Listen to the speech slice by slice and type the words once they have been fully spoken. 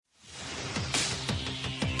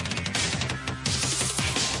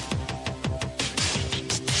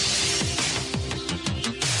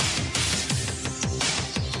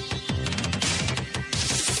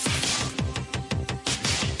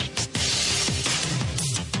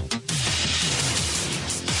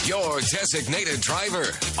your designated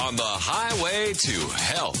driver on the highway to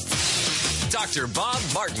health. Dr. Bob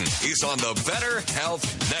Martin is on the Better Health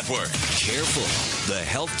Network. Careful. The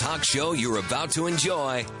health talk show you're about to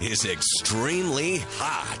enjoy is extremely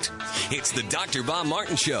hot. It's the Dr. Bob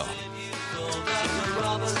Martin Show.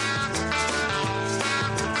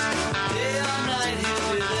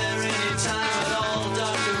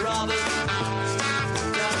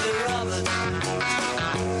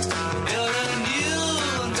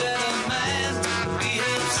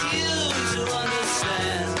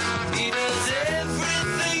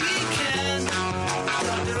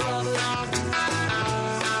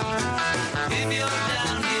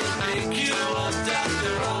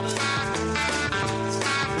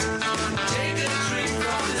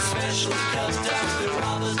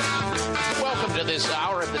 This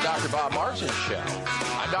hour of the Dr. Bob Martin Show.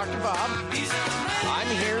 I'm Dr. Bob. I'm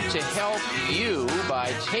here to help you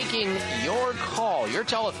by taking your call, your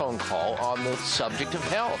telephone call, on the subject of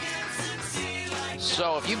health.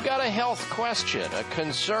 So if you've got a health question, a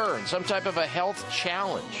concern, some type of a health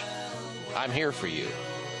challenge, I'm here for you.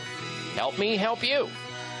 Help me help you.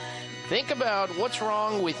 Think about what's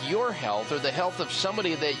wrong with your health or the health of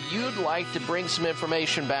somebody that you'd like to bring some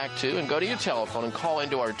information back to, and go to your telephone and call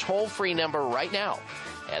into our toll-free number right now.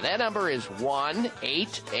 And that number is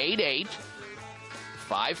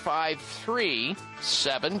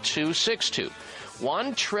 1-888-553-7262.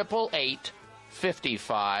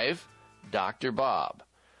 1-888-55 Bob.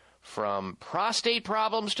 From prostate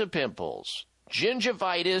problems to pimples,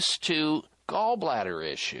 gingivitis to gallbladder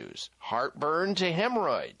issues, heartburn to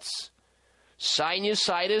hemorrhoids,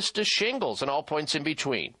 sinusitis to shingles, and all points in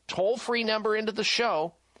between. Toll-free number into the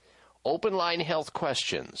show. Open line health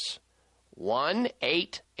questions.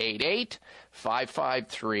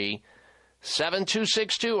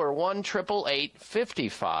 1-888-553-7262 or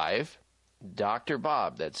 1-888-55 Dr.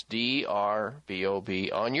 Bob. That's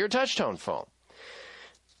D-R-B-O-B on your touch-tone phone.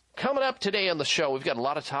 Coming up today on the show, we've got a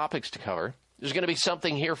lot of topics to cover. There's going to be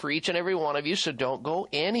something here for each and every one of you, so don't go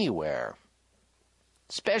anywhere.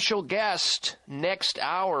 Special guest next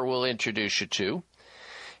hour we'll introduce you to,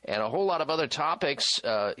 and a whole lot of other topics,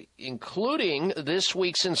 including this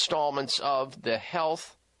week's installments of the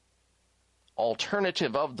Health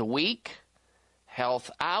Alternative of the Week,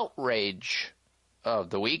 Health Outrage of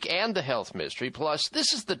the Week, and the Health Mystery. Plus,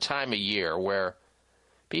 this is the time of year where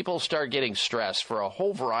people start getting stressed for a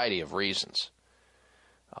whole variety of reasons.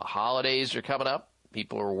 Holidays are coming up.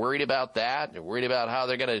 People are worried about that. They're worried about how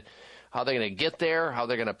they're going to get there, how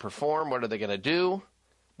they're going to perform, what are they going to do.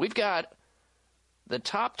 We've got the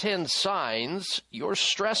top 10 signs your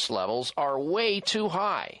stress levels are way too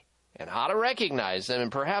high, and how to recognize them, and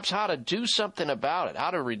perhaps how to do something about it,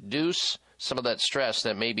 how to reduce some of that stress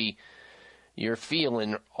that maybe you're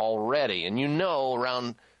feeling already. And you know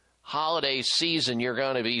around holiday season you're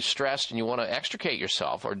going to be stressed and you want to extricate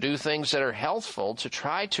yourself or do things that are healthful to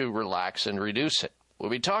try to relax and reduce it.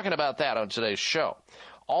 We'll be talking about that on today's show.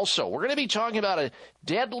 Also, we're going to be talking about a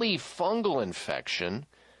deadly fungal infection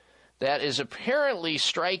that is apparently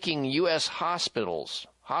striking U.S. hospitals.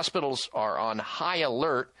 Hospitals are on high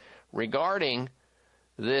alert regarding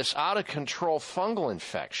this out-of-control fungal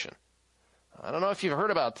infection. I don't know if you've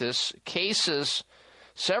heard about this.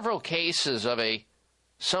 Several cases of a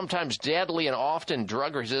sometimes deadly and often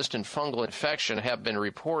drug-resistant fungal infection have been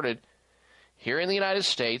reported here in the United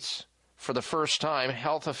States. For the first time,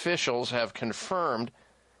 health officials have confirmed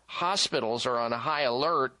hospitals are on high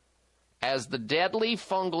alert as the deadly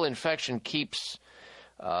fungal infection keeps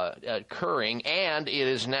occurring, and it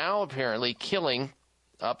is now apparently killing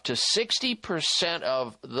up to 60%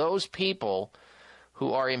 of those people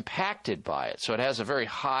who are impacted by it. So it has a very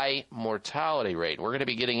high mortality rate. We're going to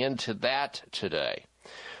be getting into that today.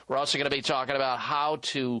 We're also going to be talking about how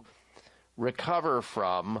to recover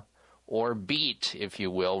from or beat, if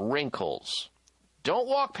you will, wrinkles. Don't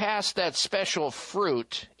walk past that special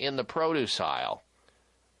fruit in the produce aisle.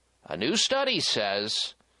 A new study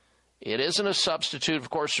says it isn't a substitute, of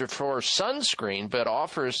course, for sunscreen, but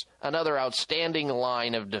offers another outstanding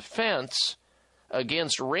line of defense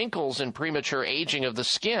against wrinkles and premature aging of the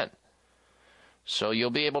skin. So you'll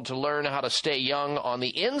be able to learn how to stay young on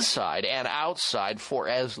the inside and outside for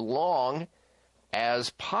as long as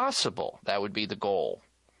possible. That would be the goal.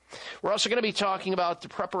 We're also going to be talking about the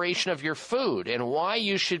preparation of your food and why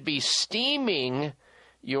you should be steaming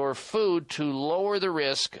your food to lower the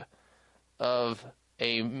risk of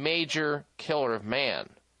a major killer of man.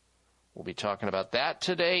 We'll be talking about that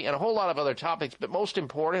today and a whole lot of other topics, but most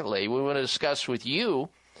importantly, we want to discuss with you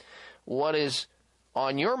what is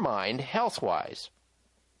on your mind health-wise.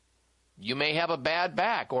 You may have a bad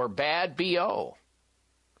back or bad BO.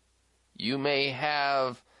 You may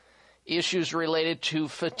have issues related to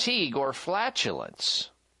fatigue or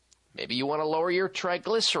flatulence. Maybe you want to lower your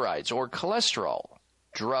triglycerides or cholesterol,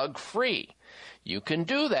 drug-free. You can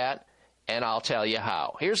do that, and I'll tell you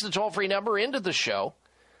how. Here's the toll-free number into the show.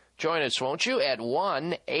 Join us, won't you, at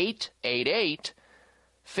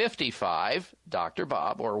 1-888-55-Dr.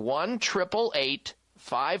 Bob or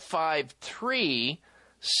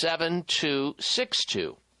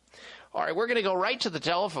 1-888-553-7262. All right, we're going to go right to the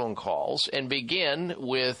telephone calls and begin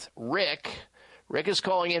with Rick. Rick is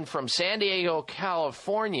calling in from San Diego,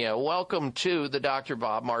 California. Welcome to the Dr.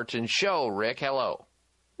 Bob Martin Show. Rick, hello.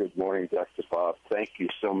 Good morning, Dr. Bob. Thank you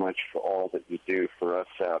so much for all that you do for us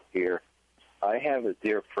out here. I have a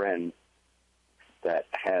dear friend that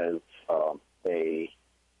has a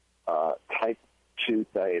type 2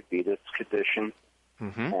 diabetes condition,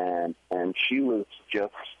 and she was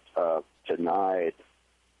just denied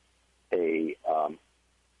a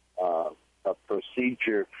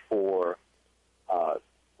procedure for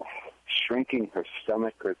shrinking her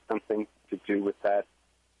stomach or something to do with that,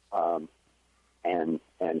 and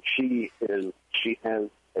she has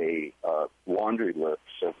a laundry list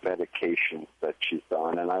of medications that she's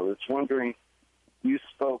on, and I was wondering, you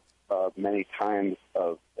spoke many times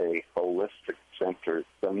of a holistic center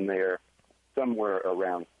somewhere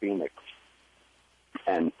around Phoenix,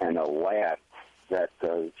 and a lab that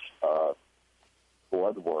does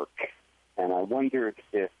blood work, and I wondered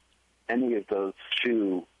if any of those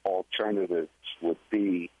two alternatives would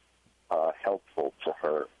be helpful to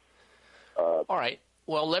her. All right.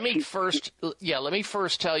 Well, let me first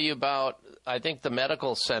tell you about, I think, the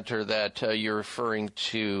medical center that you're referring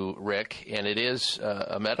to, Rick, and it is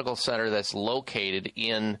a medical center that's located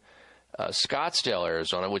in Scottsdale,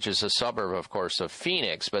 Arizona, which is a suburb, of course, of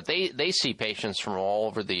Phoenix. But they see patients from all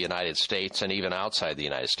over the United States and even outside the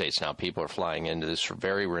United States. Now, people are flying into this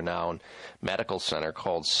very renowned medical center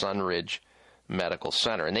called Sunridge Medical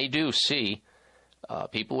Center, and they do see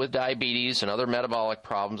people with diabetes and other metabolic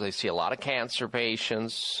problems. They see a lot of cancer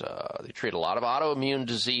patients. They treat a lot of autoimmune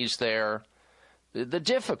disease there. The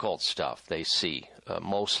difficult stuff they see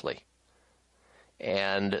mostly.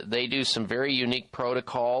 And they do some very unique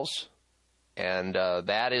protocols. And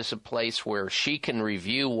that is a place where she can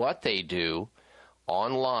review what they do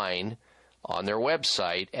online on their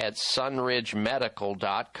website at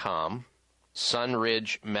sunridgemedical.com.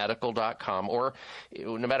 sunridgemedical.com, or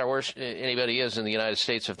no matter where anybody is in the United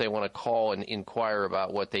States, if they want to call and inquire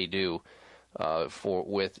about what they do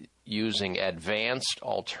with using advanced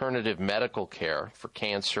alternative medical care for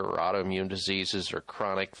cancer or autoimmune diseases or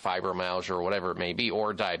chronic fibromyalgia or whatever it may be,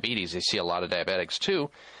 or diabetes. They see a lot of diabetics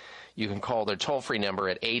too. You can call their toll-free number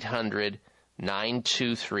at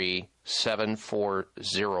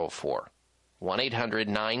 800-923-7404.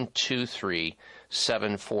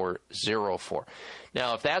 1-800-923-7404.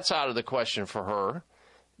 Now, if that's out of the question for her,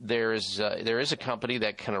 there is a company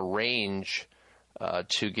that can arrange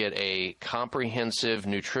to get a comprehensive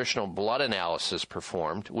nutritional blood analysis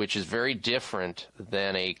performed, which is very different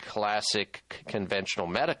than a classic conventional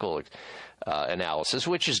medical analysis,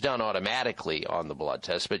 which is done automatically on the blood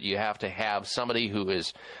test, but you have to have somebody who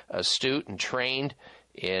is astute and trained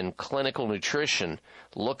in clinical nutrition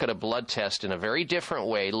look at a blood test in a very different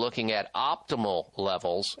way, looking at optimal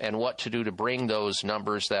levels and what to do to bring those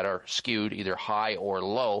numbers that are skewed either high or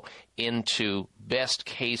low into best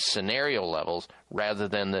case scenario levels rather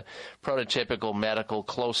than the prototypical medical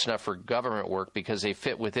close enough for government work, because they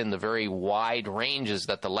fit within the very wide ranges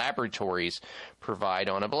that the laboratories provide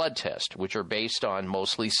on a blood test, which are based on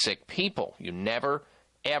mostly sick people. You never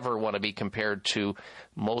ever want to be compared to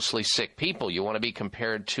mostly sick people. You want to be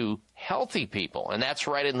compared to healthy people, and that's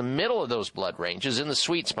right in the middle of those blood ranges, in the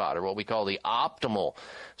sweet spot, or what we call the optimal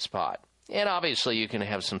spot. And obviously you can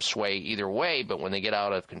have some sway either way, but when they get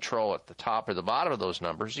out of control at the top or the bottom of those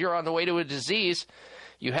numbers, you're on the way to a disease.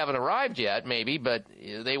 You haven't arrived yet, maybe, but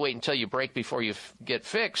they wait until you break before you get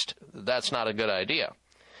fixed. That's not a good idea.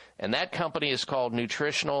 And that company is called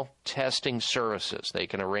Nutritional Testing Services. They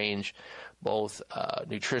can arrange both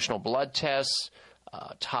nutritional blood tests,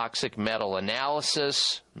 toxic metal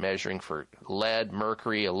analysis, measuring for lead,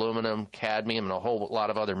 mercury, aluminum, cadmium, and a whole lot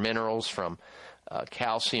of other minerals from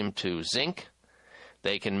calcium to zinc.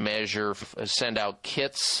 They can send out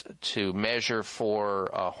kits to measure for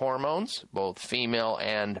hormones, both female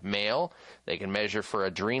and male. They can measure for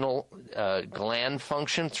adrenal gland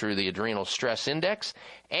function through the adrenal stress index.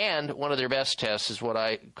 And one of their best tests is what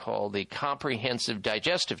I call the comprehensive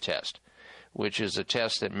digestive test, which is a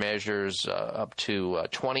test that measures up to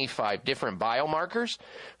 25 different biomarkers,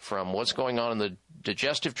 from what's going on in the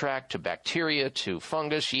digestive tract to bacteria to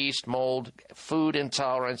fungus, yeast, mold, food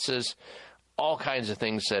intolerances, all kinds of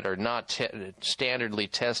things that are not standardly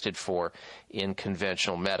tested for in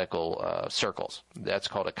conventional medical circles. That's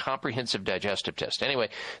called a comprehensive digestive test. Anyway,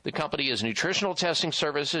 the company is Nutritional Testing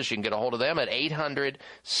Services. You can get a hold of them at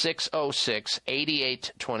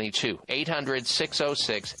 800-606-8822.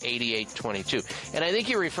 800-606-8822. And I think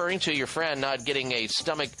you're referring to your friend not getting a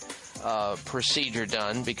stomach procedure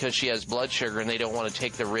done because she has blood sugar and they don't want to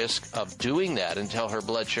take the risk of doing that until her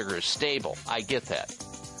blood sugar is stable. I get that.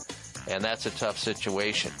 And that's a tough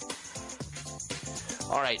situation.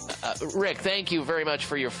 All right, Rick, thank you very much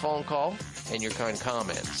for your phone call and your kind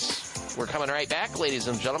comments. We're coming right back, ladies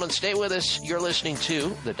and gentlemen. Stay with us. You're listening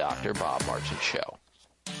to The Dr. Bob Martin Show.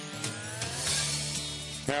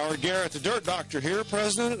 Howard Garrett, the Dirt Doctor here,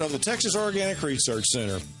 president of the Texas Organic Research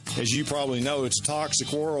Center. As you probably know, it's a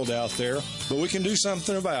toxic world out there, but we can do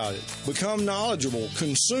something about it. Become knowledgeable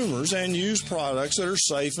consumers and use products that are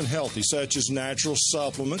safe and healthy, such as natural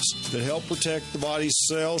supplements that help protect the body's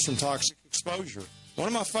cells from toxic exposure. One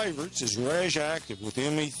of my favorites is Reg Active with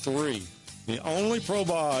ME3, the only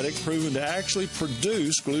probiotic proven to actually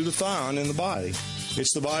produce glutathione in the body.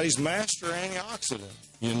 It's the body's master antioxidant,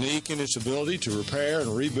 unique in its ability to repair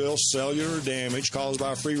and rebuild cellular damage caused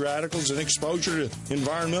by free radicals and exposure to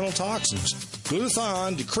environmental toxins.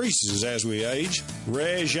 Glutathione decreases as we age.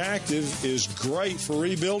 Reg Active is great for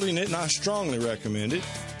rebuilding it, and I strongly recommend it.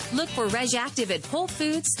 Look for Reg Active at Whole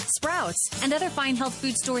Foods, Sprouts, and other fine health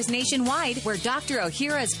food stores nationwide where Dr.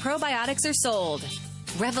 Ohhira's probiotics are sold.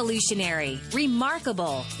 Revolutionary,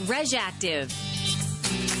 remarkable, Reg Active.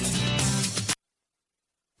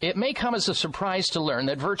 It may come as a surprise to learn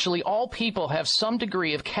that virtually all people have some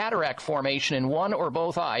degree of cataract formation in one or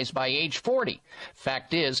both eyes by age 40.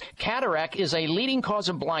 Fact is, cataract is a leading cause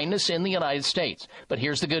of blindness in the United States. But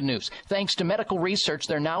here's the good news. Thanks to medical research,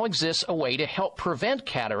 there now exists a way to help prevent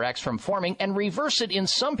cataracts from forming and reverse it in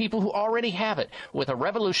some people who already have it with a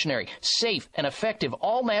revolutionary, safe, and effective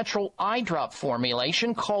all-natural eye drop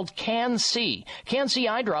formulation called Can-C. Can-C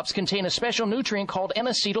eye drops contain a special nutrient called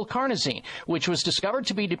N-acetylcarnosine, which was discovered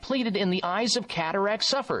to be depleted in the eyes of cataract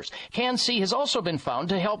sufferers. Can-C has also been found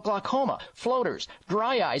to help glaucoma, floaters,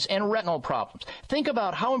 dry eyes, and retinal problems. Think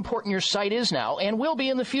about how important your sight is now and will be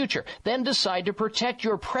in the future. Then decide to protect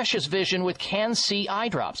your precious vision with Can-C eye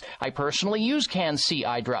drops. I personally use Can-C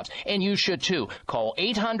eye drops, and you should too. Call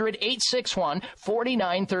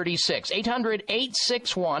 800-861-4936.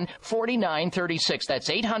 800-861-4936. That's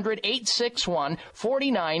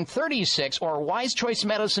 800-861-4936 or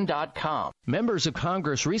wisechoicemedicine.com. Members of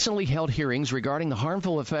Congress recently held hearings regarding the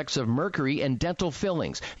harmful effects of mercury in dental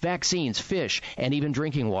fillings, vaccines, fish, and even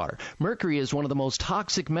drinking water. Mercury is one of the most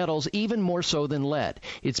toxic metals, even more so than lead.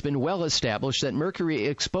 It's been well established that mercury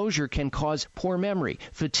exposure can cause poor memory,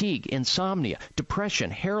 fatigue, insomnia,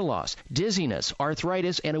 depression, hair loss, dizziness,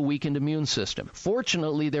 arthritis, and a weakened immune system.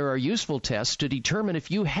 Fortunately, there are useful tests to determine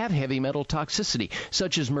if you have heavy metal toxicity,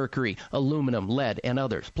 such as mercury, aluminum, lead, and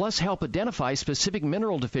others. Plus, help identify specific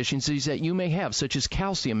mineral deficiencies that you may have, such as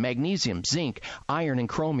calcium, magnesium, zinc, iron, and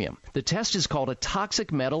chromium. The test is called a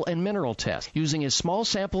toxic metal and mineral test. Using a small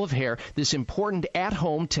sample of hair, this important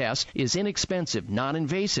at-home test is inexpensive,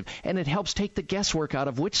 non-invasive, and it helps take the guesswork out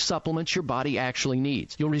of which supplements your body actually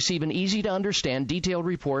needs. You'll receive an easy-to-understand, detailed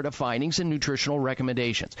report of findings and nutritional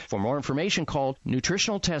recommendations. For more information, call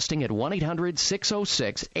Nutritional Testing at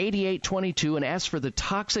 1-800-606-8822 and ask for the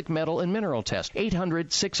toxic metal and mineral test.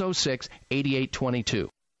 800-606-8822.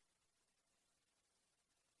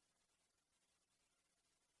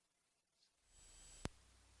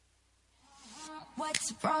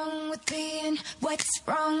 What's wrong with being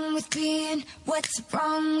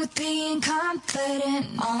confident?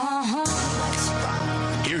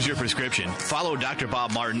 Here's your prescription. Follow Dr.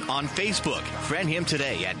 Bob Martin on Facebook. Friend him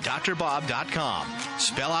today at drbob.com.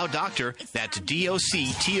 Spell out doctor, that's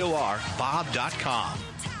D-O-C-T-O-R, bob.com.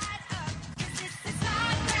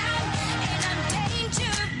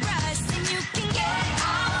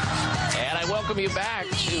 Welcome you back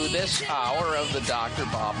to this hour of the Dr.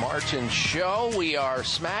 Bob Martin Show. We are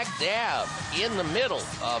smack dab in the middle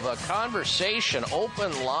of a conversation,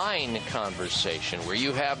 open line conversation, where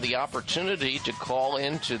you have the opportunity to call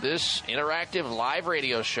into this interactive live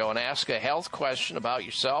radio show and ask a health question about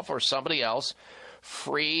yourself or somebody else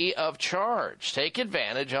free of charge. Take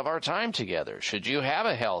advantage of our time together. Should you have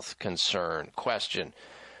a health concern, question,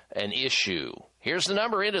 an issue? Here's the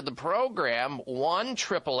number into the program,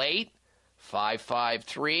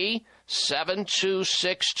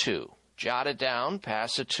 1-888-553-7262. jot it down,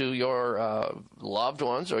 pass it to your loved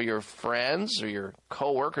ones or your friends or your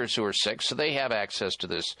coworkers who are sick so they have access to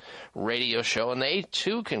this radio show and they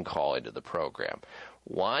too can call into the program.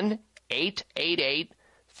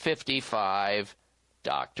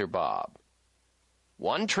 1-888-55-Dr. Bob.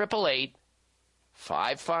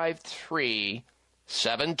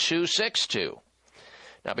 1-888-553-7262.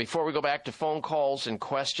 Now, before we go back to phone calls and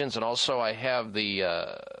questions, and also I have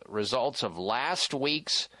the results of last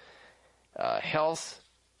week's health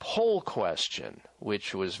poll question,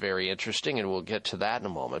 which was very interesting, and we'll get to that in a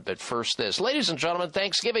moment. But first this. Ladies and gentlemen,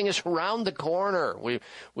 Thanksgiving is around the corner.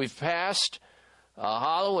 We've passed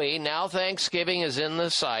Halloween. Now Thanksgiving is in the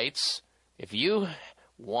sights. If you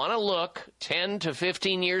want to look 10 to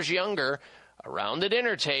 15 years younger around the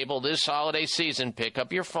dinner table this holiday season, pick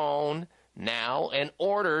up your phone now and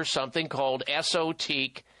order something called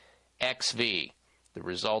Esotique XV. The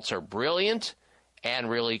results are brilliant and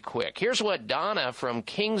really quick. Here's what Donna from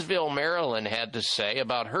Kingsville, Maryland had to say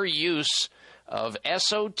about her use of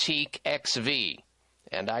Esotique XV.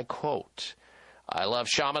 And I quote, "I love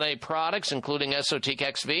Chamonix products, including Esotique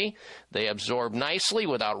XV. They absorb nicely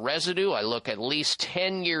without residue. I look at least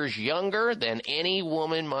 10 years younger than any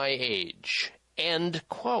woman my age." End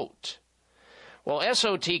quote. Well,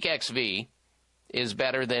 Esotique XV is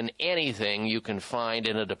better than anything you can find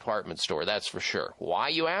in a department store, that's for sure. Why,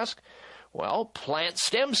 you ask? Well, plant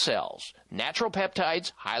stem cells, natural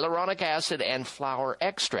peptides, hyaluronic acid, and flower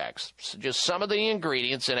extracts. So just some of the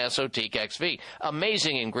ingredients in Esotique XV.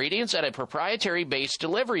 Amazing ingredients and a proprietary-based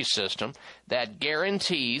delivery system that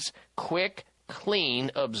guarantees quick,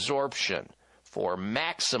 clean absorption for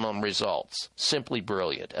maximum results. Simply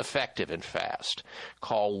brilliant, effective, and fast.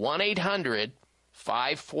 Call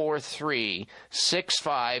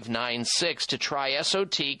 1-800-543-6596 to try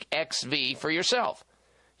Esotique XV for yourself.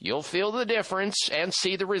 You'll feel the difference and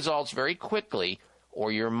see the results very quickly,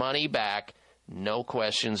 or your money back, no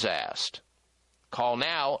questions asked. Call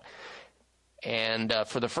now, and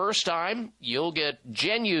for the first time, you'll get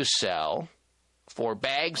Genucel for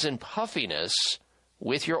bags and puffiness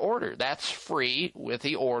with your order. That's free with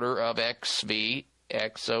the order of XV,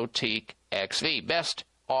 Esotique XV. Best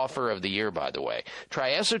offer of the year, by the way.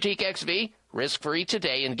 Try Esotique XV, risk-free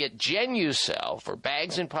today, and get Genucel for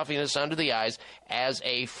bags and puffiness under the eyes as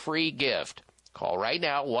a free gift. Call right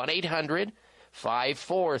now,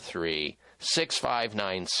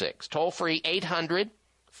 1-800-543-6596. Toll-free,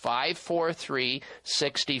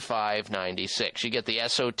 800-543-6596. You get the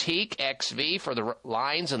Esotique XV for the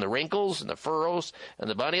lines and the wrinkles and the furrows and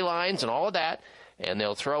the bunny lines and all of that, and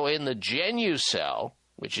they'll throw in the Genucel,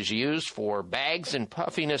 which is used for bags and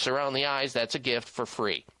puffiness around the eyes. That's a gift for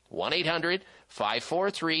free.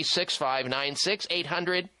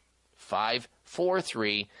 1-800-543-6596,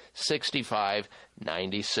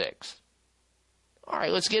 800-543-6596. All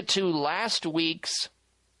right, let's get to last week's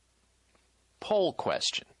poll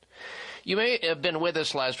question. You may have been with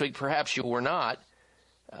us last week, perhaps you were not.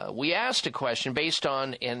 We asked a question based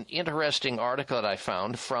on an interesting article that I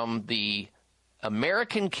found from the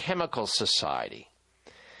American Chemical Society.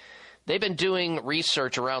 They've been doing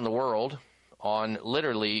research around the world on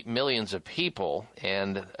literally millions of people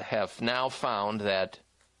and have now found that,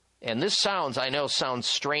 and this sounds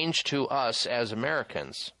strange to us as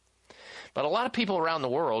Americans, but a lot of people around the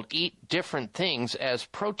world eat different things as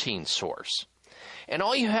protein source. And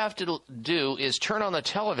all you have to do is turn on the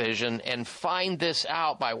television and find this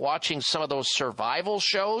out by watching some of those survival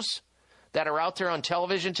shows that are out there on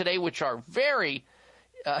television today, which are very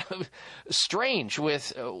strange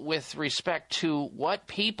with respect to what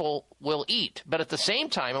people will eat. But at the same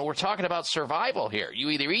time, and we're talking about survival here,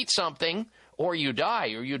 you either eat something or you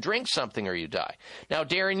die, or you drink something or you die. Now,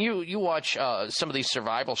 Darren, you watch some of these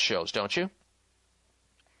survival shows, don't you?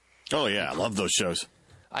 Oh, yeah, I love those shows.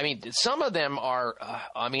 I mean, some of them are,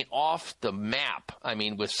 off the map,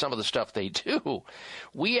 with some of the stuff they do.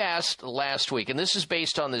 We asked last week, and this is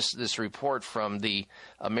based on this report from the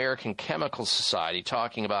American Chemical Society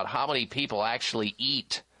talking about how many people actually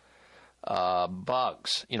eat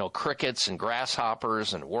bugs, crickets and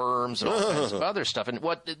grasshoppers and worms and all kinds of other stuff. And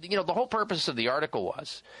what, the whole purpose of the article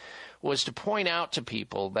was to point out to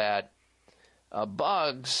people that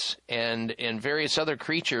bugs and various other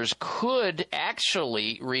creatures could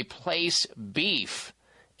actually replace beef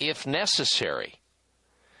if necessary.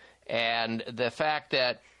 And the fact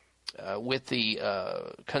that with the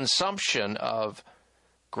consumption of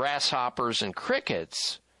grasshoppers and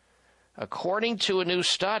crickets, according to a new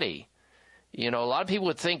study, a lot of people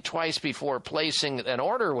would think twice before placing an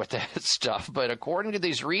order with that stuff, but according to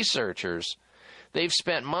these researchers, they've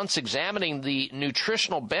spent months examining the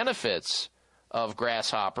nutritional benefits of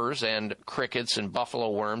grasshoppers and crickets and buffalo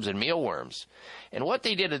worms and mealworms. And what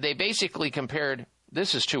they did is they basically compared,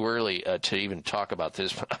 this is too early to even talk about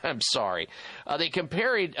this, but I'm sorry. They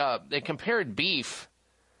compared beef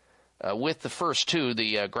with the first two,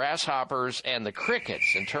 the grasshoppers and the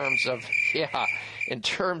crickets, in terms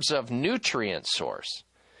of nutrient source.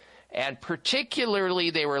 And particularly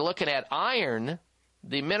they were looking at iron,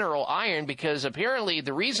 the mineral iron, because apparently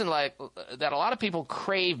the reason that a lot of people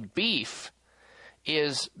crave beef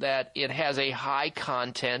is that it has a high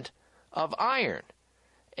content of iron.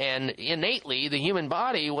 And innately, the human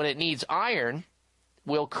body, when it needs iron,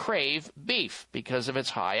 will crave beef because of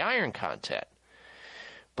its high iron content.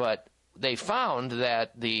 But they found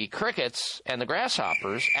that the crickets and the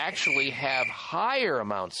grasshoppers actually have higher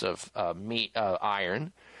amounts of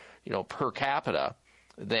iron, per capita,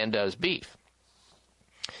 than does beef.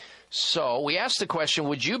 So we asked the question,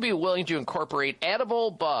 would you be willing to incorporate edible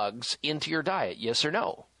bugs into your diet, yes or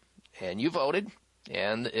no? And you voted,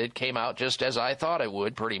 and it came out just as I thought it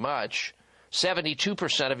would, pretty much.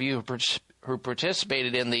 72% of you who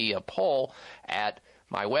participated in the poll at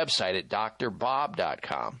my website at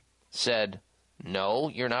drbob.com said, no,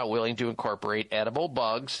 you're not willing to incorporate edible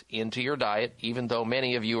bugs into your diet, even though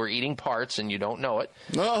many of you are eating parts and you don't know it.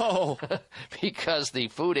 No! Because the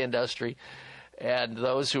food industry and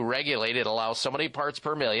those who regulate it allow so many parts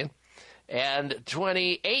per million. And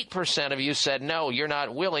 28% of you said, no, you're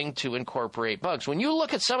not willing to incorporate bugs. When you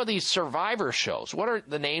look at some of these Survivor shows, what are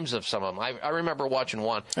the names of some of them? I remember watching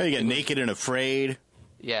one. Oh, you get Naked and Afraid.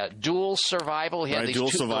 Yeah, Dual Survival. He had these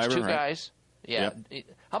those two guys. Yeah. Yep.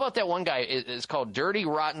 How about that one guy? It's called Dirty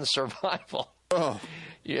Rotten Survival. Oh.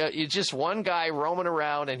 Yeah, you just one guy roaming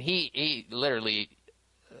around, and he literally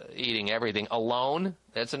eating everything alone.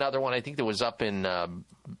 That's another one I think that was up in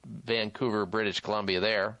Vancouver, British Columbia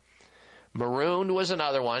there. Marooned was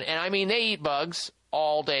another one. And, I mean, they eat bugs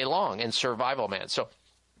all day long in Survival Man. So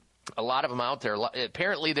a lot of them out there.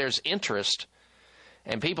 Apparently there's interest,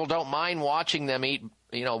 and people don't mind watching them eat,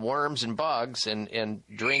 worms and bugs and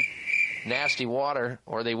drink nasty water,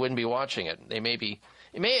 or they wouldn't be watching it. It may be,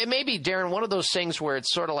 Darren, one of those things where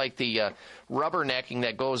it's sort of like the rubbernecking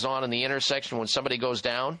that goes on in the intersection when somebody goes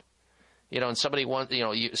down. And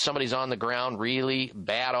somebody's on the ground really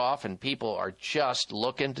bad off, and people are just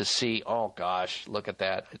looking to see, oh, gosh, look at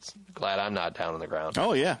that. It's glad I'm not down on the ground.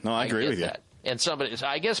 Oh, yeah. No, I agree with you. And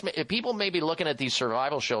I guess people may be looking at these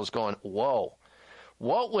survival shows going, whoa,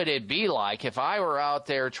 what would it be like if I were out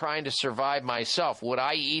there trying to survive myself? Would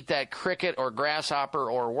I eat that cricket or grasshopper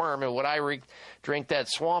or worm, and would I drink that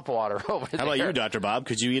swamp water over there? How about you, Dr. Bob?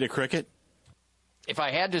 Could you eat a cricket? If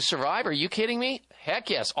I had to survive, are you kidding me?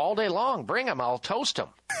 Heck yes, all day long. Bring them. I'll toast them.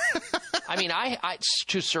 I mean, I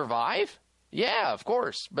to survive? Yeah, of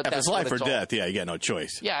course. But if that's it's life or death, yeah, you got no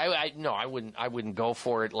choice. Yeah, I wouldn't go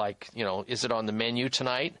for it like, is it on the menu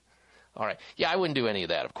tonight? All right. Yeah, I wouldn't do any of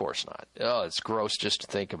that, of course not. Oh, it's gross just to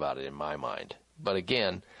think about it in my mind. But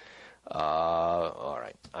again, all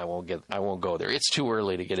right, I won't go there. It's too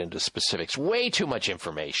early to get into specifics. Way too much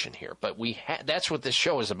information here. But that's what this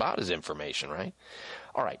show is about, is information, right?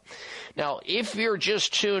 All right. Now, if you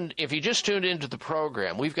just tuned into the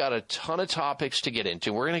program, we've got a ton of topics to get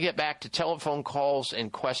into. We're going to get back to telephone calls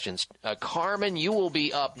and questions. Carmen, you will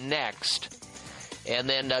be up next. And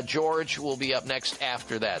then George will be up next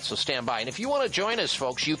after that, so stand by. And if you want to join us,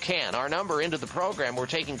 folks, you can. Our number into the program, we're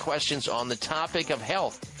taking questions on the topic of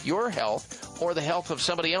health, your health, or the health of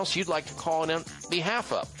somebody else you'd like to call in on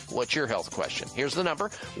behalf of. What's your health question? Here's the number,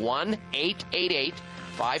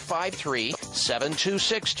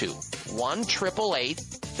 1-888-553-7262,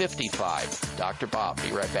 1-888-55. Dr. Bob,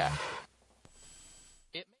 be right back.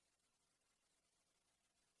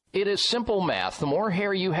 It is simple math. The more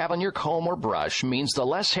hair you have on your comb or brush means the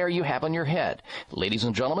less hair you have on your head. Ladies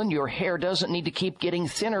and gentlemen, your hair doesn't need to keep getting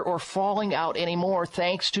thinner or falling out anymore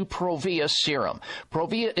thanks to Provia Serum.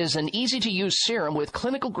 Provia is an easy-to-use serum with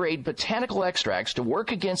clinical-grade botanical extracts to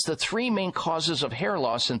work against the three main causes of hair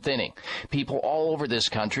loss and thinning. People all over this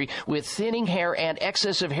country with thinning hair and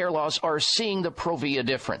excessive hair loss are seeing the Provia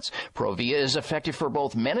difference. Provia is effective for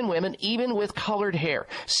both men and women, even with colored hair.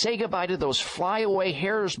 Say goodbye to those flyaway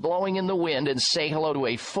hairs blowing in the wind and say hello to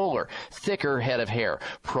a fuller, thicker head of hair.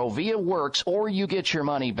 Provia works, or you get your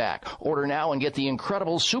money back. Order now and get the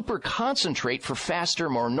incredible super concentrate for faster,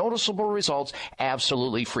 more noticeable results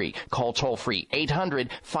absolutely free. Call toll-free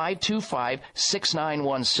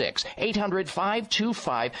 800-525-6916.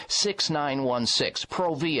 800-525-6916.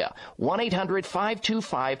 Provia,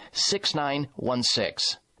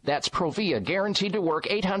 1-800-525-6916. That's Provia, guaranteed to work.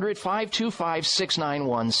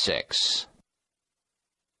 800-525-6916.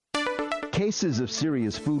 Cases of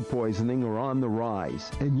serious food poisoning are on the rise,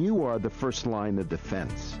 and you are the first line of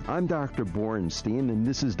defense. I'm Dr. Borenstein, and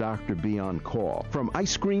this is Dr. B on Call. From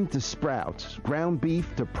ice cream to Sprouts, ground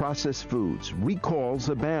beef to processed foods, recalls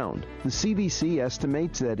abound. The CDC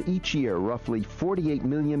estimates that each year roughly 48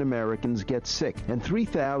 million Americans get sick, and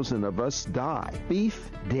 3,000 of us die. Beef,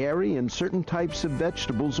 dairy, and certain types of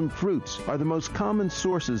vegetables and fruits are the most common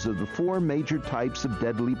sources of the 4 major types of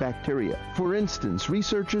deadly bacteria. For instance,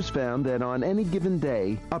 researchers found that on any given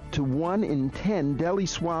day, up to 1 in 10 deli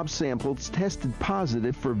swab samples tested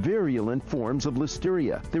positive for virulent forms of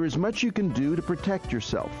Listeria. There is much you can do to protect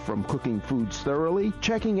yourself, from cooking foods thoroughly,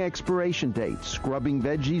 checking expiration dates, scrubbing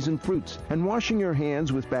veggies and fruits, and washing your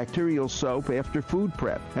hands with bacterial soap after food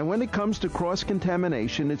prep. And when it comes to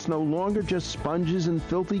cross-contamination, it's no longer just sponges and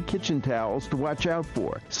filthy kitchen towels to watch out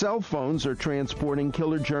for. Cell phones are transporting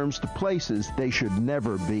killer germs to places they should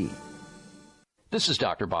never be. This is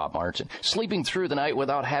Dr. Bob Martin. Sleeping through the night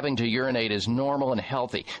without having to urinate is normal and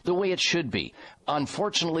healthy, the way it should be.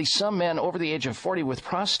 Unfortunately, some men over the age of 40 with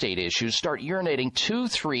prostate issues start urinating 2,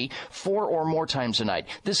 3, 4, or more times a night.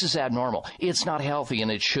 This is abnormal. It's not healthy,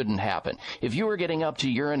 and it shouldn't happen. If you are getting up to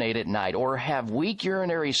urinate at night, or have weak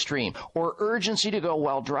urinary stream, or urgency to go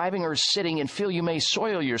while driving or sitting and feel you may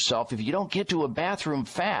soil yourself if you don't get to a bathroom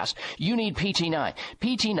fast, you need PT9.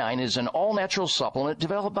 PT9 is an all-natural supplement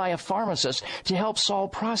developed by a pharmacist to help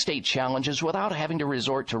solve prostate challenges without having to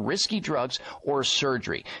resort to risky drugs or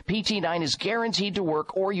surgery. PT9 is guaranteed to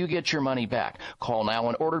work, or you get your money back. Call now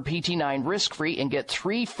and order PT9 risk-free and get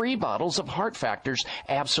 3 free bottles of Heart Factors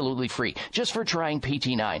absolutely free just for trying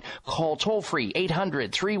PT9. Call toll-free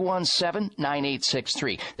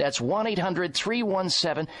 800-317-9863. That's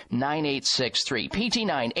 1-800-317-9863.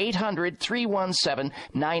 PT9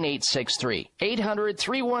 800-317-9863.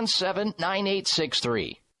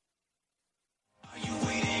 800-317-9863. Are you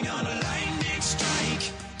waiting on a lightning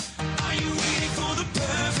strike? Are you waiting for the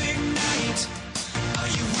perfect night? Are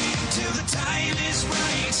you waiting till the time is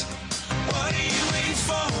right? What are you waiting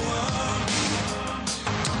for?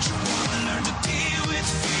 Don't you want to learn to deal with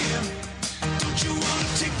fear? Don't you want to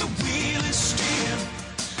take the wheel and steer?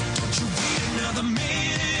 Don't you wait another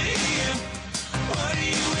minute here? What are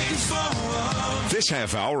you waiting for? This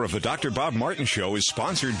half hour of the Dr. Bob Martin Show is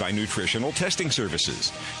sponsored by Nutritional Testing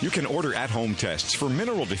Services. You can order at-home tests for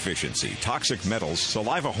mineral deficiency, toxic metals,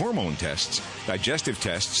 saliva hormone tests, digestive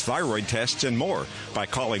tests, thyroid tests, and more by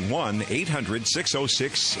calling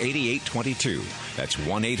 1-800-606-8822. That's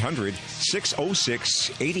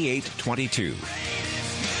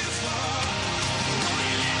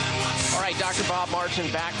 1-800-606-8822. All right, Dr. Bob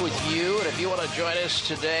Martin back with you. And if you want to join us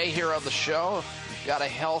today here on the show, got a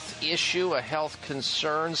health issue, a health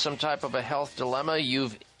concern, some type of a health dilemma,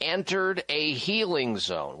 you've entered a healing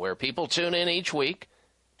zone where people tune in each week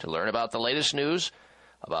to learn about the latest news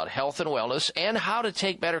about health and wellness and how to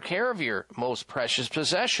take better care of your most precious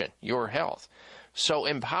possession, your health. So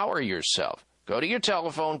empower yourself. Go to your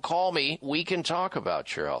telephone, call me. We can talk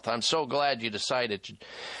about your health. I'm so glad you decided to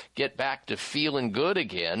get back to feeling good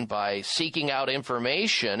again by seeking out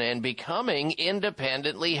information and becoming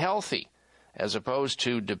independently healthy, as opposed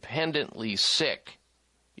to dependently sick.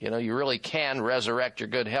 You know, you really can resurrect your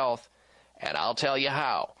good health, and I'll tell you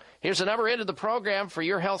how. Here's the number into the program for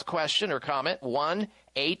your health question or comment,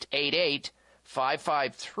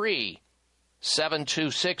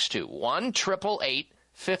 1-888-553-7262,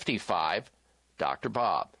 1-888-55-Dr.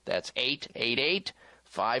 Bob. That's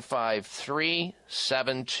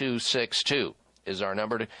 888-553-7262 is our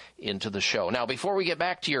number into the show. Now, before we get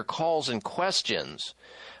back to your calls and questions,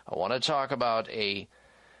 I want to talk about a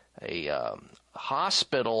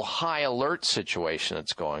hospital high alert situation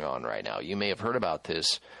that's going on right now. You may have heard about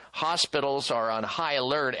this. Hospitals are on high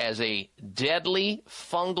alert as a deadly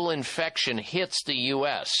fungal infection hits the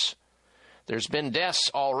U.S. There's been deaths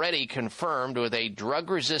already confirmed with a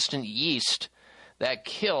drug-resistant yeast that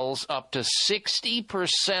kills up to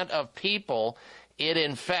 60% of people it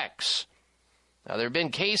infects. Now, there have been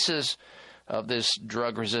cases of this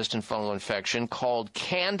drug-resistant fungal infection called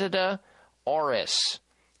Candida auris.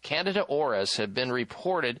 Candida auris have been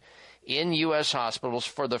reported in U.S. hospitals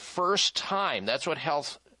for the first time. That's what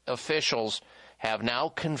health officials have now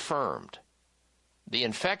confirmed. The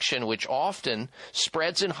infection, which often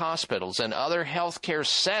spreads in hospitals and other healthcare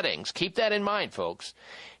settings, keep that in mind, folks,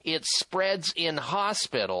 it spreads in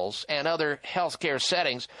hospitals and other healthcare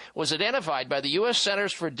settings, was identified by the U.S.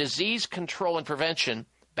 Centers for Disease Control and Prevention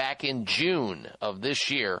back in June of this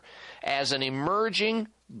year as an emerging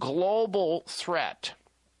global threat.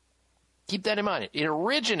 Keep that in mind. It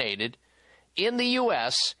originated in the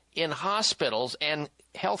U.S. in hospitals and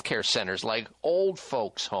healthcare centers like old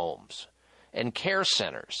folks' homes. and care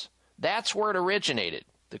centers. That's where it originated.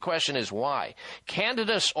 The question is why.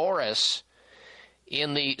 Candida auris,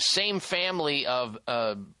 in the same family of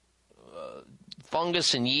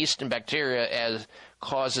fungus and yeast and bacteria as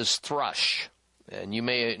causes thrush. And you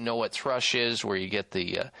may know what thrush is, where you get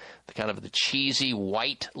the kind of the cheesy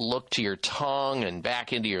white look to your tongue and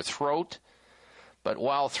back into your throat. But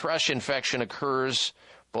while thrush infection occurs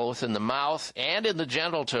both in the mouth and in the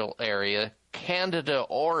genital area, Candida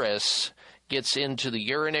auris gets into the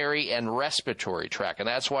urinary and respiratory tract. And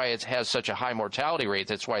that's why it has such a high mortality rate.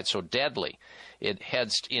 That's why it's so deadly. It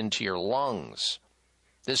heads into your lungs.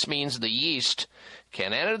 This means the yeast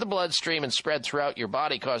can enter the bloodstream and spread throughout your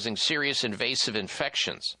body, causing serious invasive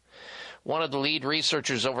infections. One of the lead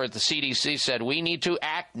researchers over at the CDC said, we need to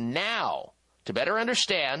act now to better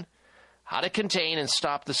understand how to contain and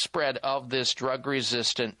stop the spread of this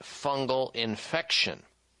drug-resistant fungal infection.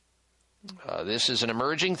 This is an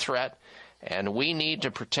emerging threat, and we need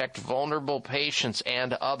to protect vulnerable patients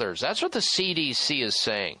and others. That's what the CDC is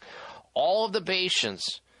saying. All of the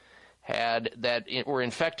patients that were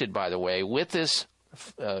infected, by the way, with this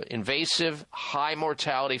invasive,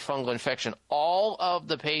 high-mortality fungal infection, all of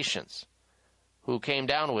the patients who came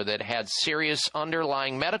down with it had serious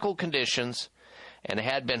underlying medical conditions and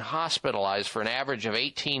had been hospitalized for an average of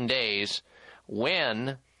 18 days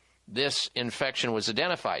when this infection was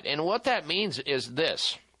identified. And what that means is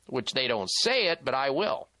this, which they don't say it, but I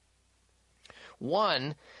will.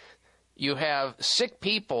 One, you have sick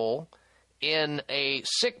people in a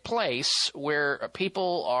sick place where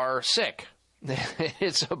people are sick.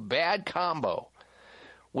 It's a bad combo,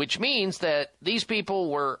 which means that these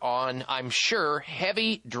people were on, I'm sure,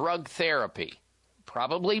 heavy drug therapy,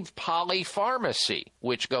 probably polypharmacy,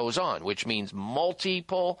 which goes on, which means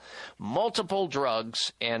multiple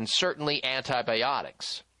drugs and certainly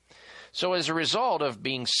antibiotics. So as a result of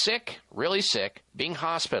being sick, really sick, being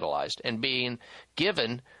hospitalized, and being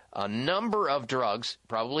given a number of drugs,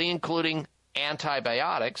 probably including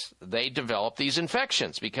antibiotics, they develop these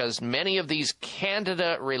infections because many of these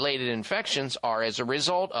Candida-related infections are as a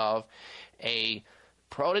result of a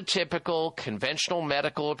prototypical conventional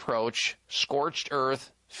medical approach, scorched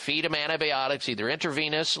earth, feed them antibiotics either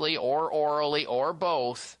intravenously or orally or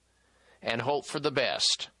both, and hope for the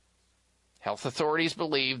best. Health authorities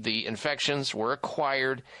believe the infections were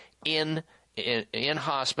acquired in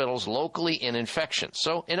hospitals locally in infections.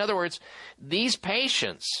 So, in other words, these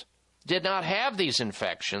patients did not have these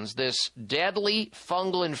infections, this deadly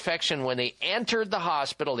fungal infection when they entered the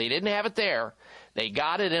hospital. They didn't have it there. They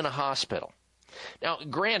got it in a hospital. Now,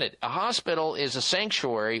 granted, a hospital is a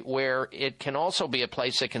sanctuary where it can also be a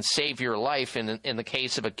place that can save your life in the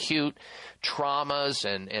case of acute traumas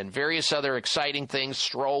and various other exciting things,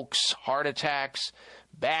 strokes, heart attacks,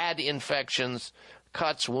 bad infections,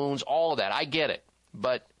 cuts, wounds, all of that. I get it.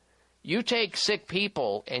 But you take sick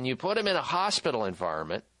people and you put them in a hospital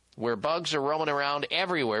environment where bugs are roaming around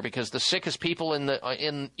everywhere because the sickest people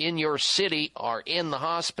in your city are in the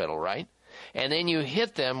hospital, right? And then you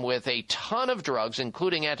hit them with a ton of drugs,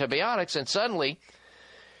 including antibiotics, and suddenly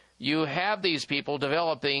you have these people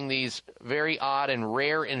developing these very odd and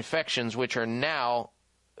rare infections, which are now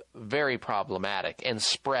very problematic and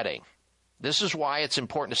spreading. This is why it's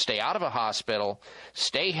important to stay out of a hospital,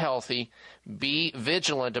 stay healthy, be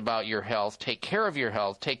vigilant about your health, take care of your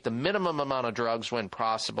health, take the minimum amount of drugs when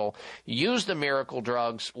possible, use the miracle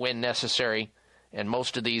drugs when necessary, and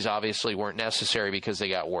most of these obviously weren't necessary because they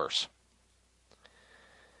got worse.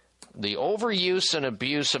 The overuse and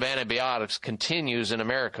abuse of antibiotics continues in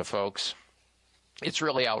America, folks. It's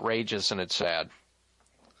really outrageous and it's sad.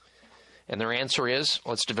 And their answer is,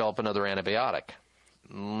 let's develop another antibiotic.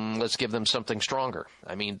 Let's give them something stronger.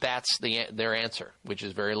 I mean, that's their answer, which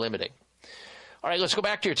is very limiting. All right, let's go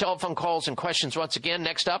back to your telephone calls and questions once again.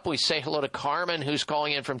 Next up, we say hello to Carmen, who's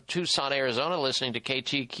calling in from Tucson, Arizona, listening to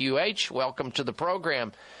KTQH. Welcome to the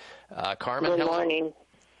program. Carmen, Good hello. morning.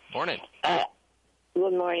 Morning.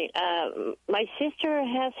 Good morning. My sister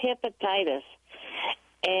has hepatitis,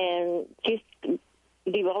 and she's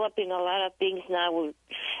developing a lot of things now with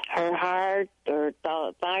her heart or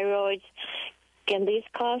thyroid. Can this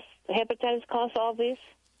hepatitis cause all this?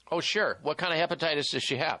 Oh, sure. What kind of hepatitis does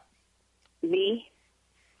she have? B.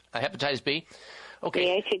 Hepatitis B?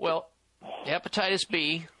 Okay. Well, hepatitis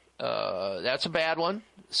B, that's a bad one.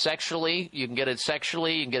 Sexually, you can get it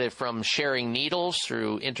sexually. You can get it from sharing needles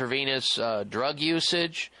through intravenous drug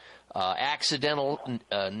usage. Accidental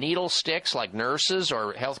needle sticks, like nurses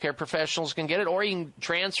or healthcare professionals can get it. Or you can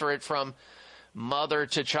transfer it from mother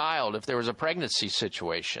to child if there was a pregnancy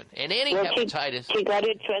situation. And any hepatitis... She got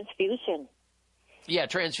a transfusion. Yeah,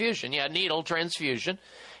 transfusion. Yeah, needle transfusion.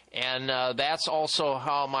 And that's also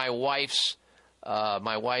how my wife's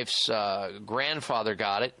grandfather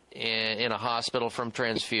got it in a hospital from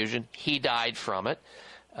transfusion. He died from it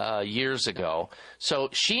years ago. So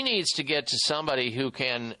she needs to get to somebody who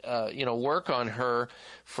can, work on her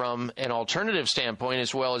from an alternative standpoint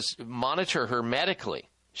as well as monitor her medically.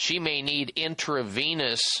 She may need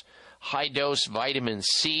intravenous high-dose vitamin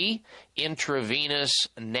C, intravenous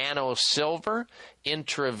nanosilver,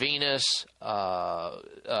 intravenous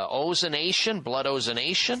ozonation, blood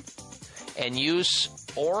ozonation, and use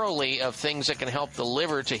orally of things that can help the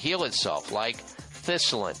liver to heal itself, like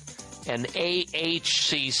thistlein and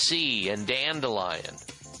AHCC and dandelion.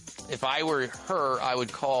 If I were her, I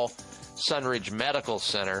would call Sunridge Medical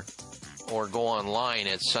Center or go online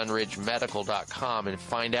at sunridgemedical.com and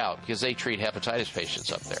find out, because they treat hepatitis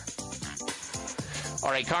patients up there. All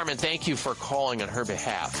right, Carmen, thank you for calling on her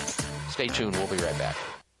behalf. Stay tuned. We'll be right back.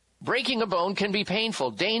 Breaking a bone can be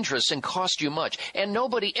painful, dangerous, and cost you much, and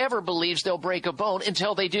nobody ever believes they'll break a bone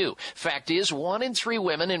until they do. Fact is, 1 in 3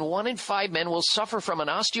 women and 1 in 5 men will suffer from an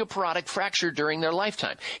osteoporotic fracture during their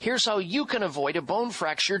lifetime. Here's how you can avoid a bone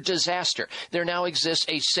fracture disaster. There now exists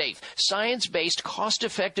a safe, science-based,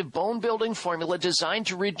 cost-effective bone-building formula designed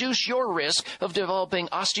to reduce your risk of developing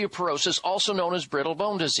osteoporosis, also known as brittle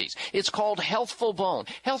bone disease. It's called Healthful Bone.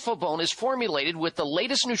 Healthful Bone is formulated with the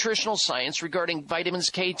latest nutritional science regarding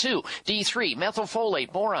vitamins K2, D3,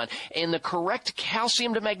 methylfolate, boron, and the correct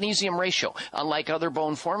calcium to magnesium ratio. Unlike other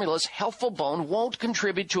bone formulas, Healthful Bone won't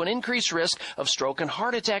contribute to an increased risk of stroke and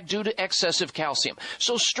heart attack due to excessive calcium.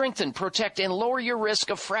 So strengthen, protect, and lower your risk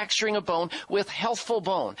of fracturing a bone with Healthful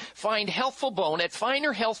Bone. Find Healthful Bone at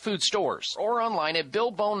finer health food stores or online at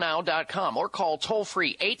BuildBoneNow.com or call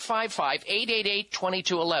toll-free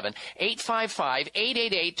 855-888-2211,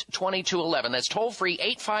 855-888-2211. That's toll-free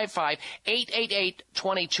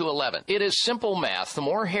 855-888-2211. It is simple math. The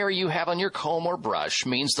more hair you have on your comb or brush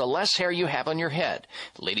means the less hair you have on your head.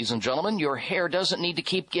 Ladies and gentlemen, your hair doesn't need to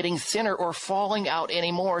keep getting thinner or falling out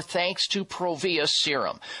anymore thanks to Provia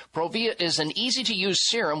Serum. Provia is an easy-to-use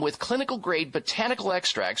serum with clinical-grade botanical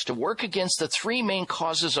extracts to work against the 3 main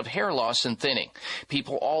causes of hair loss and thinning.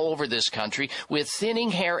 People all over this country with thinning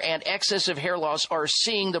hair and excessive hair loss are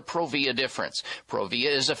seeing the Provia difference. Provia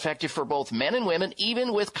is effective for both men and women,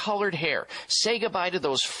 even with colored hair. Say goodbye to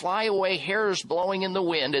those fly-away hairs blowing in the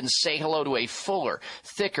wind and say hello to a fuller,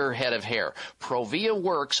 thicker head of hair. Provia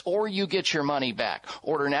works, or you get your money back.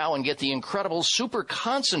 Order now and get the incredible super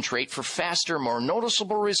concentrate for faster, more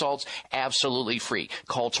noticeable results absolutely free.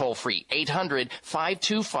 Call toll-free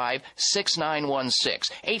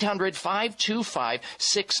 800-525-6916.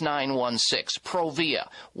 800-525-6916. Provia.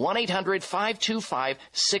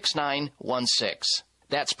 1-800-525-6916.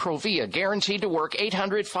 That's Provia, guaranteed to work,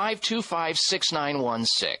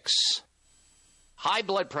 800-525-6916. High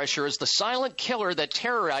blood pressure is the silent killer that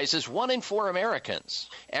terrorizes 1 in 4 Americans.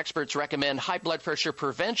 Experts recommend high blood pressure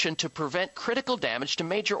prevention to prevent critical damage to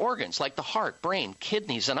major organs like the heart, brain,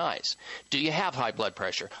 kidneys, and eyes. Do you have high blood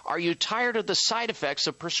pressure? Are you tired of the side effects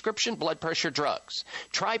of prescription blood pressure drugs?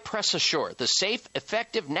 Try Press Assure, the safe,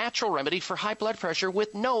 effective, natural remedy for high blood pressure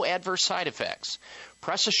with no adverse side effects.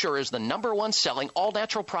 Press Assure is the #1 selling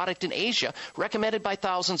all-natural product in Asia, recommended by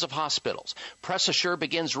thousands of hospitals. Press Assure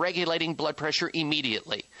begins regulating blood pressure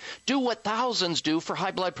immediately. Do what thousands do for high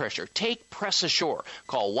blood pressure. Take Press Assure.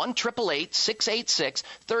 Call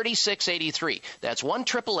 1-888-686-3683. That's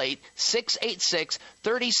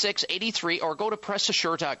 1-888-686-3683, or go to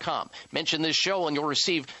PressAssure.com. Mention this show and you'll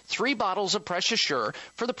receive 3 bottles of Press Assure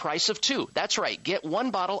for the price of 2. That's right. Get 1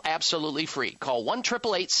 bottle absolutely free. Call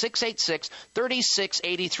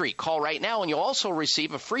 1-888-686-3683. Call right now and you'll also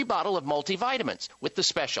receive a free bottle of multivitamins with the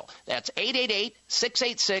special. That's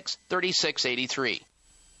 888-686-3683.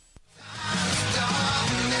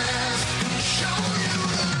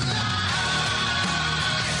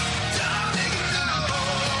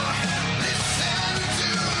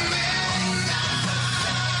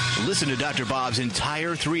 Listen to Dr. Bob's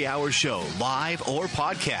entire 3-hour show, live or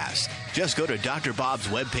podcast. Just go to Dr. Bob's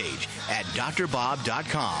webpage at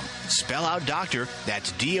drbob.com. Spell out doctor,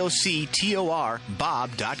 that's DOCTOR,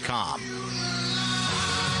 Bob.com.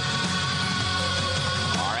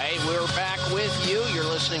 All right, we're back with you. You're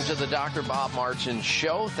listening to the Dr. Bob Martin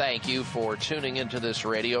Show. Thank you for tuning into this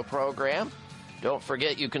radio program. Don't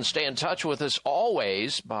forget, you can stay in touch with us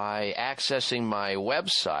always by accessing my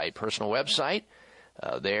website, personal website.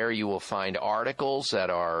 There you will find articles that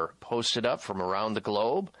are posted up from around the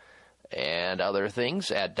globe and other things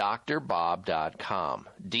at drbob.com.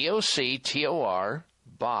 DOCTOR,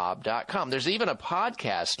 Bob.com. There's even a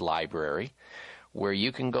podcast library where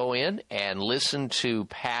you can go in and listen to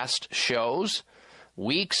past shows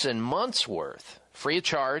weeks and months worth, free of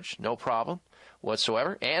charge, no problem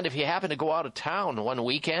whatsoever. And if you happen to go out of town one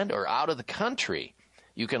weekend or out of the country,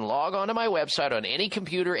 you can log on to my website on any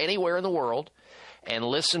computer anywhere in the world and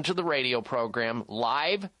listen to the radio program,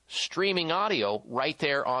 live streaming audio, right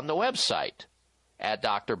there on the website at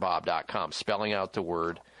drbob.com, spelling out the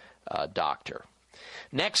word doctor.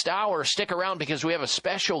 Next hour, stick around because we have a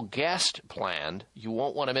special guest planned. You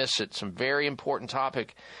won't want to miss it. Some very important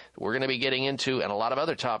topic we're going to be getting into, and a lot of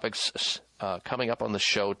other topics coming up on the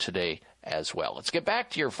show today as well. Let's get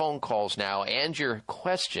back to your phone calls now and your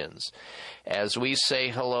questions as we say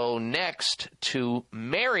hello next to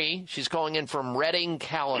Mary. She's calling in from Redding,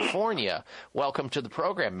 California. Welcome to the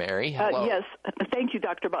program, Mary. Hello. Yes. Thank you,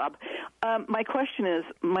 Dr. Bob. My question is,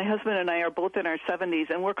 my husband and I are both in our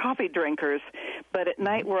 70s, and we're coffee drinkers, but at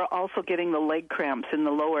night we're also getting the leg cramps in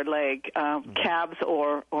the lower leg, calves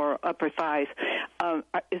or upper thighs.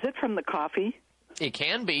 Is it from the coffee? It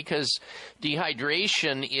can be, because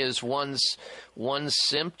dehydration is one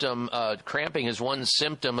symptom. Cramping is one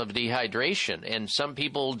symptom of dehydration, and some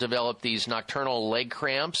people develop these nocturnal leg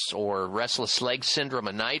cramps or restless leg syndrome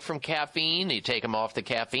at night from caffeine. You take them off the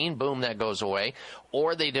caffeine, boom, that goes away.